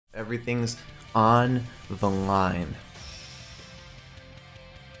Everything's on the line.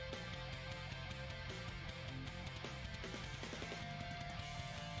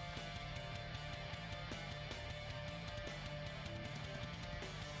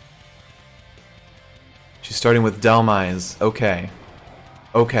 She's starting with Delmise. Okay.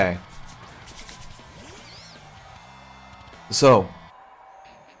 Okay. So,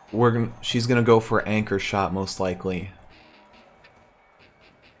 she's gonna go for Anchor Shot most likely.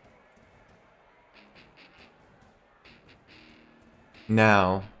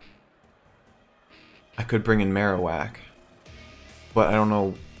 Now, I could bring in Marowak, but I don't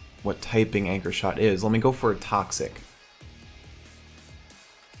know what typing Anchor Shot is. Let me go for a Toxic.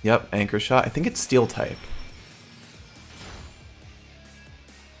 Yep, Anchor Shot. I think it's Steel type.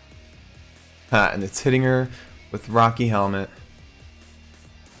 Ha, and it's hitting her with Rocky Helmet.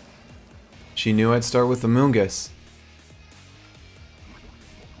 She knew I'd start with the Moongus.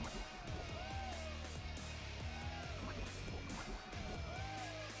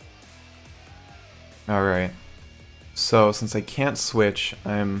 Alright. So, since I can't switch,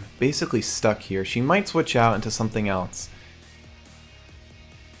 I'm basically stuck here. She might switch out into something else.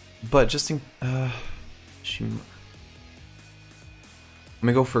 But just in... Let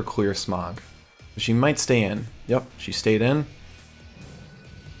me go for Clear Smog. She might stay in. Yep, she stayed in.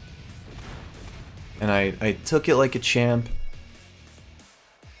 And I took it like a champ.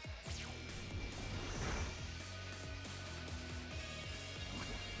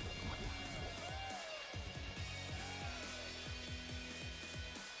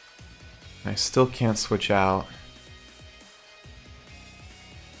 I still can't switch out.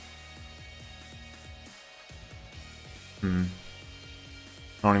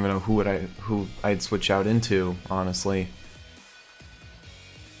 I don't even know who I'd switch out into, honestly.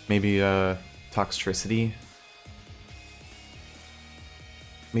 Maybe Toxtricity.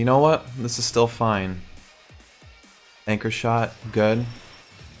 You know what? This is still fine. Anchor Shot, good.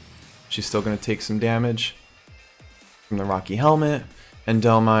 She's still gonna take some damage from the Rocky Helmet, and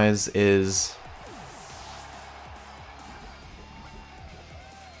Delmise is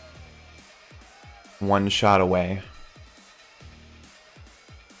one shot away.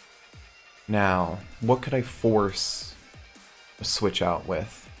 Now, what could I force a switch out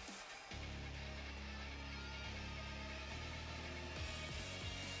with?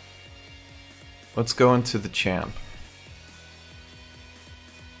 Let's go into the champ.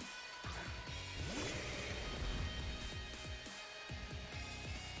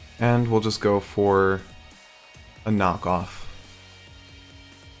 And we'll just go for a knockoff.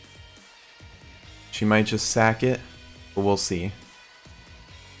 She might just sack it, but we'll see.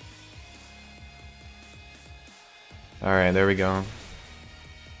 Alright, there we go.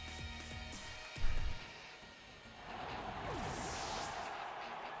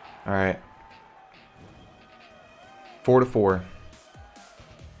 Alright. 4-4.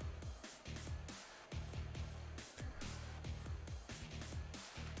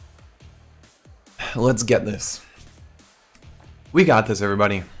 Let's get this. We got this,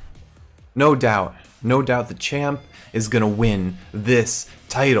 everybody. No doubt. No doubt the champ is gonna win this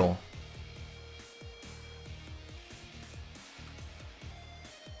title.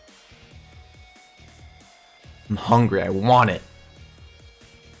 I'm hungry. I want it.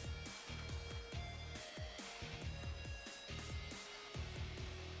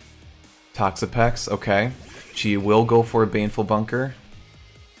 Toxapex, okay. She will go for a Baneful Bunker.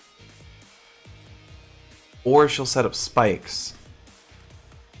 Or she'll set up spikes.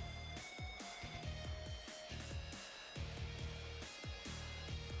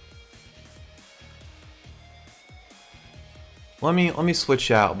 Let me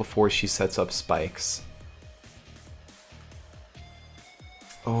switch out before she sets up spikes.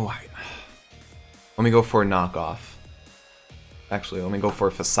 Oh, let me go for a knockoff. Actually, let me go for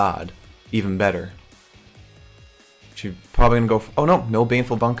a Facade. Even better. She's probably gonna go for... Oh no, no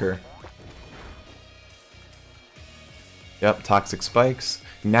Baneful Bunker. Yep, Toxic Spikes.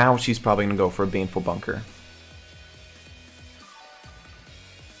 Now she's probably gonna go for a Baneful Bunker.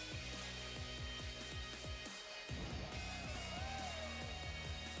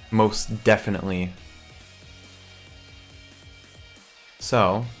 Most definitely.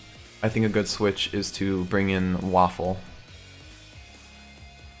 So, I think a good switch is to bring in Waffle.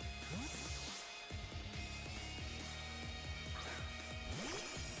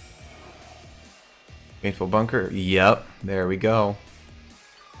 Baneful Bunker, yep, there we go.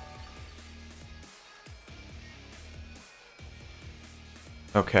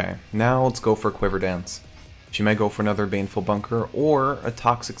 Okay, now let's go for Quiver Dance. She might go for another Baneful Bunker or a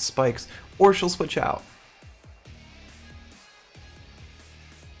Toxic Spikes, or she'll switch out.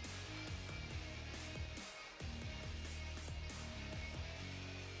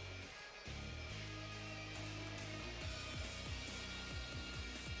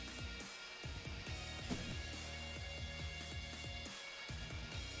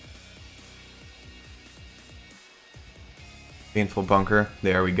 Painful bunker.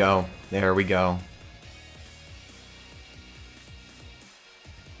 There we go. There we go.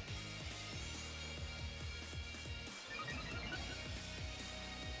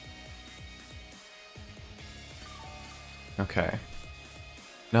 Okay.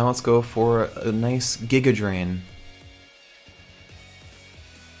 Now let's go for a nice Giga Drain.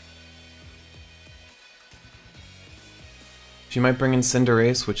 She might bring in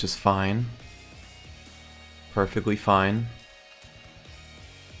Cinderace, which is fine. Perfectly fine.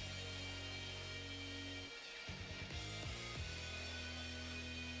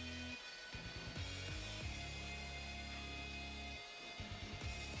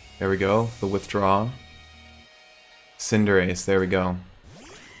 There we go, the withdraw. Cinderace, there we go.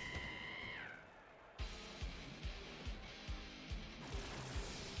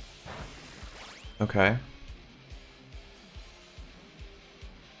 Okay.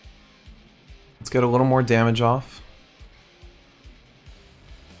 Let's get a little more damage off.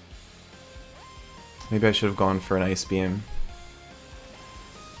 Maybe I should have gone for an Ice Beam.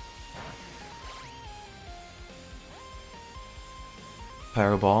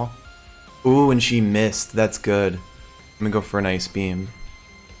 Pyro Ball. Ooh, and she missed. That's good. I'm gonna go for an Ice Beam.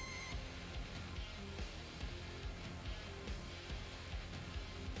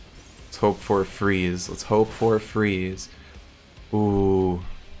 Let's hope for a freeze. Let's hope for a freeze. Ooh.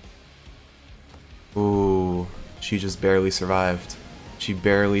 Ooh. She just barely survived. She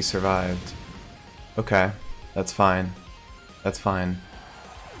barely survived. Okay. That's fine. That's fine.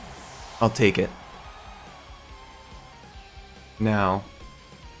 I'll take it. Now,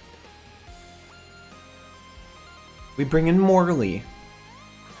 we bring in Morley.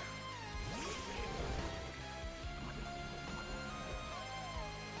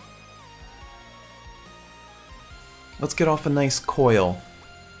 Let's get off a nice coil.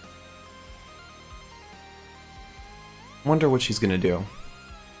 Wonder what she's gonna do.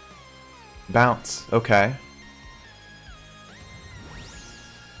 Bounce. Okay.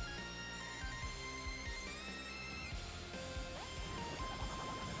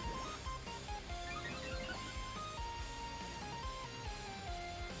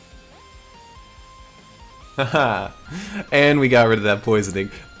 Haha. And we got rid of that poisoning.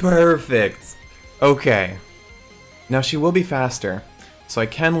 Perfect. Okay. Now she will be faster, so I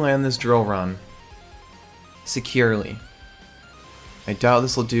can land this drill run securely. I doubt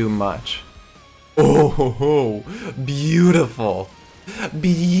this will do much. Oh, ho, ho. Beautiful.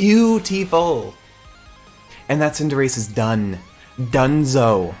 Beautiful. And that Cinderace is done.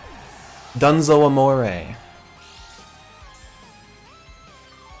 Dunzo. Dunzo Amore.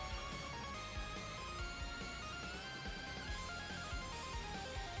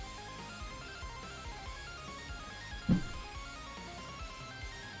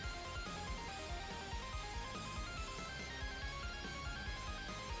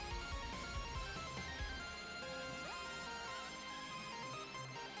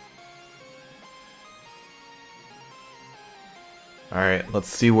 Alright, let's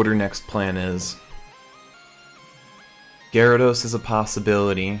see what her next plan is. Gyarados is a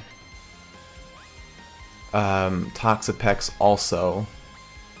possibility. Toxapex also.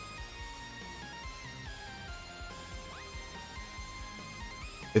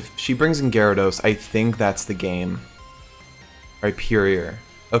 If she brings in Gyarados, I think that's the game. Rhyperior.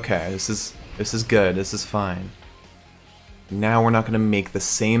 Okay, this is good. This is fine. Now we're not going to make the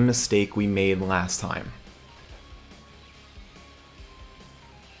same mistake we made last time.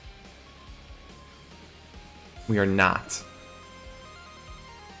 We are not.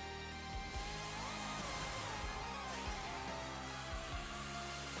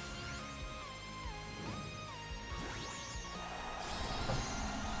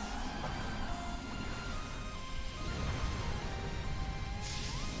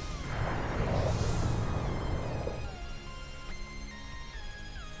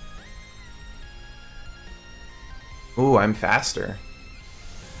 Ooh, I'm faster.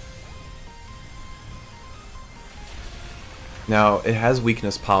 Now, it has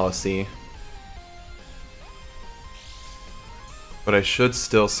weakness policy, but I should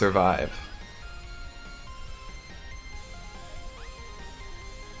still survive.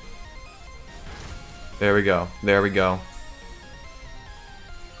 There we go. There we go.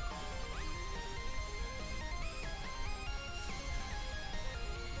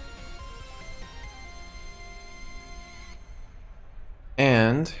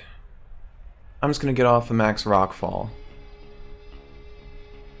 And I'm just gonna get off a max Rockfall.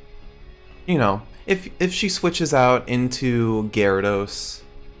 You know, if she switches out into Gyarados,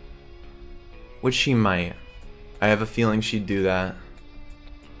 which she might, I have a feeling she'd do that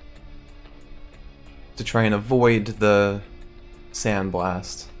to try and avoid the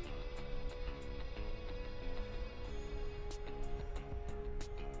Sandblast.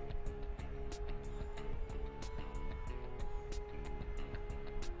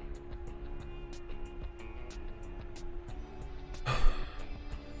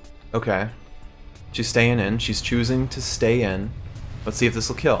 Okay. She's staying in. She's choosing to stay in. Let's see if this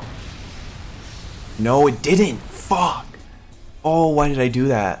will kill. No, it didn't! Fuck! Oh, why did I do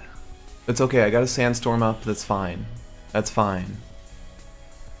that? It's okay, I got a sandstorm up. That's fine. That's fine.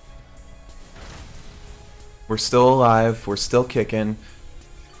 We're still alive. We're still kicking.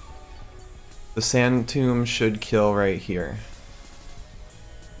 The sand tomb should kill right here.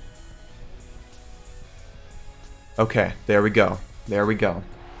 Okay, there we go. There we go.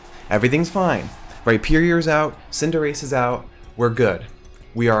 Everything's fine. Rhyperior's out, Cinderace is out, we're good.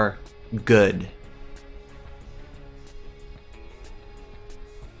 We are good.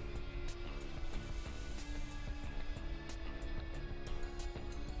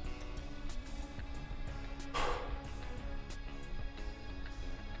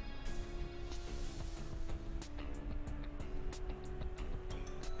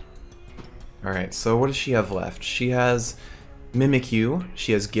 Alright, so what does she have left? She has Mimikyu,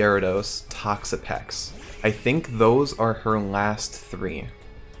 she has Gyarados, Toxapex. I think those are her last three.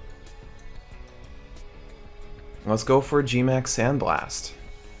 Let's go for a Gmax Sandblast.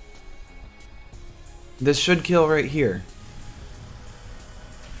 This should kill right here.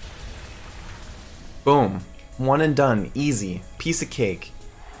 Boom. One and done. Easy. Piece of cake.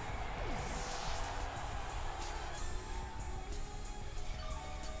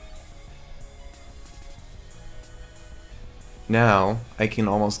 Now, I can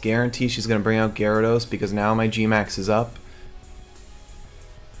almost guarantee she's going to bring out Gyarados because now my Gmax is up.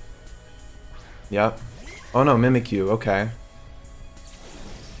 Yep. Oh no, Mimikyu, okay.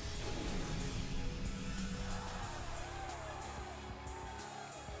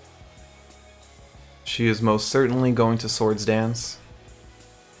 She is most certainly going to Swords Dance.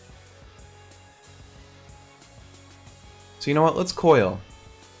 So you know what, let's Coil.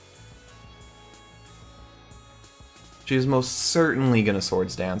 She is most certainly gonna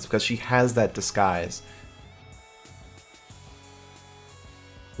Swords Dance because she has that disguise.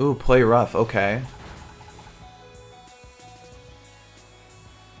 Ooh, play rough, okay.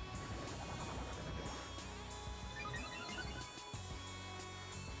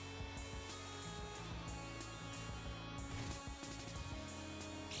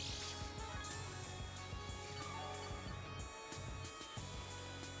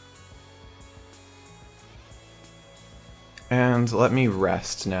 And let me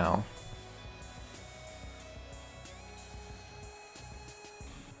rest now.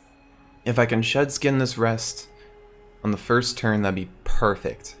 If I can shed skin this rest on the first turn, that'd be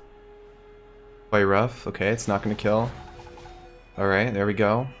perfect. Play rough. Okay, it's not gonna kill. Alright, there we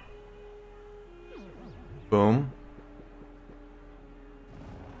go. Boom.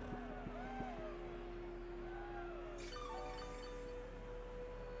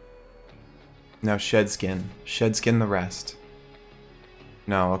 Now shed skin. Shed skin the rest.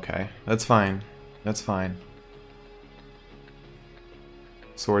 No, okay. That's fine. That's fine.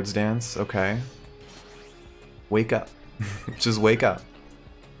 Swords Dance, okay. Wake up. Just wake up.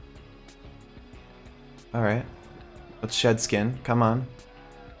 Alright. Let's shed skin. Come on.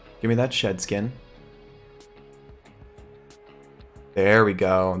 Give me that shed skin. There we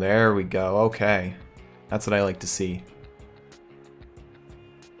go. There we go. Okay. That's what I like to see.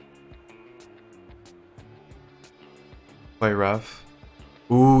 Play rough.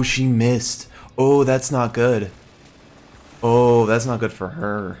 Ooh, she missed. Oh, that's not good. Oh, that's not good for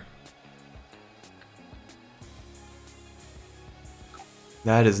her.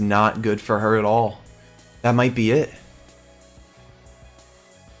 That is not good for her at all. That might be it.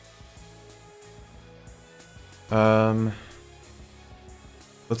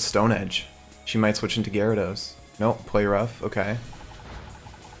 Let's Stone Edge. She might switch into Gyarados. Nope, play rough. Okay.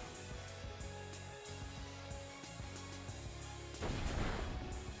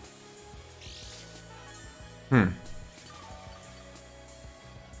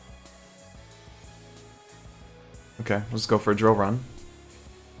 Okay, let's go for a drill run.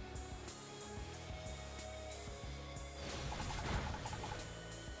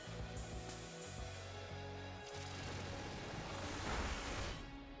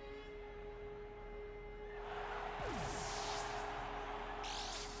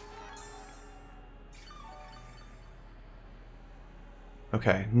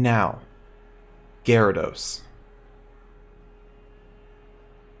 Okay, now, Gyarados.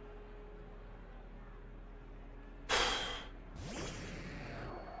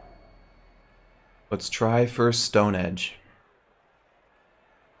 Let's try for Stone Edge.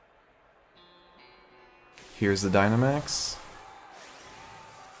 Here's the Dynamax.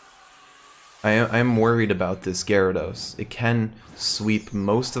 I am worried about this Gyarados. It can sweep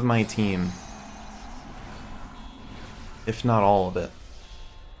most of my team, if not all of it.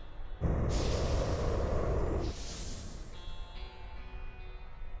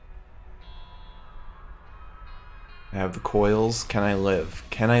 I have the coils. Can I live?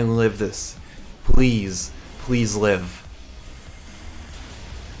 Can I live this? Please, please live.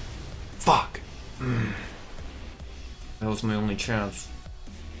 Fuck. That was my only chance.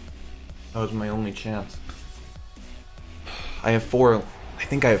 That was my only chance. I have 4. I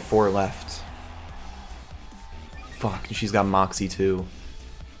think I have 4 left. Fuck, she's got Moxie too.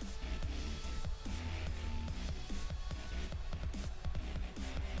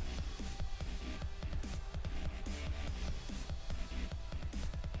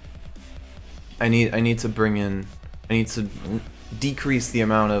 I need to bring in. I need to decrease the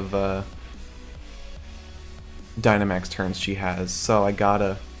amount of Dynamax turns she has. So I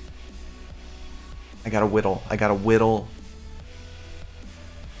gotta whittle. I gotta whittle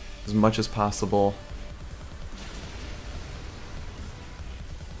as much as possible.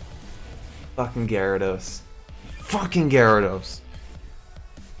 Fucking Gyarados. Fucking Gyarados.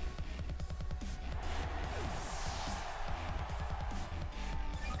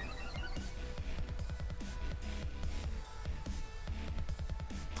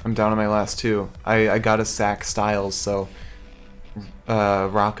 I'm down to my last 2. I gotta sack Styles so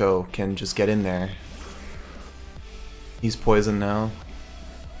Rocco can just get in there. He's poisoned now.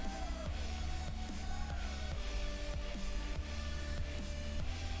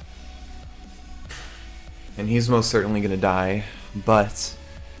 And he's most certainly gonna die, but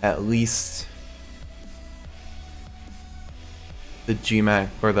at least the Gmax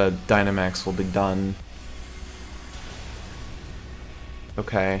or the Dynamax will be done.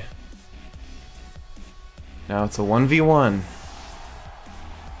 Okay. Now it's a 1v1.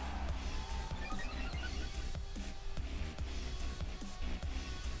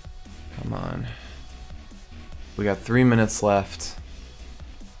 Come on. We got 3 minutes left.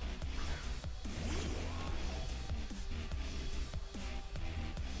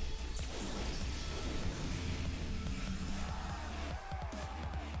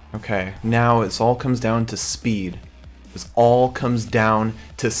 Okay, now it all comes down to speed. This all comes down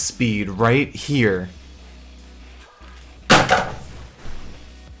to speed right here.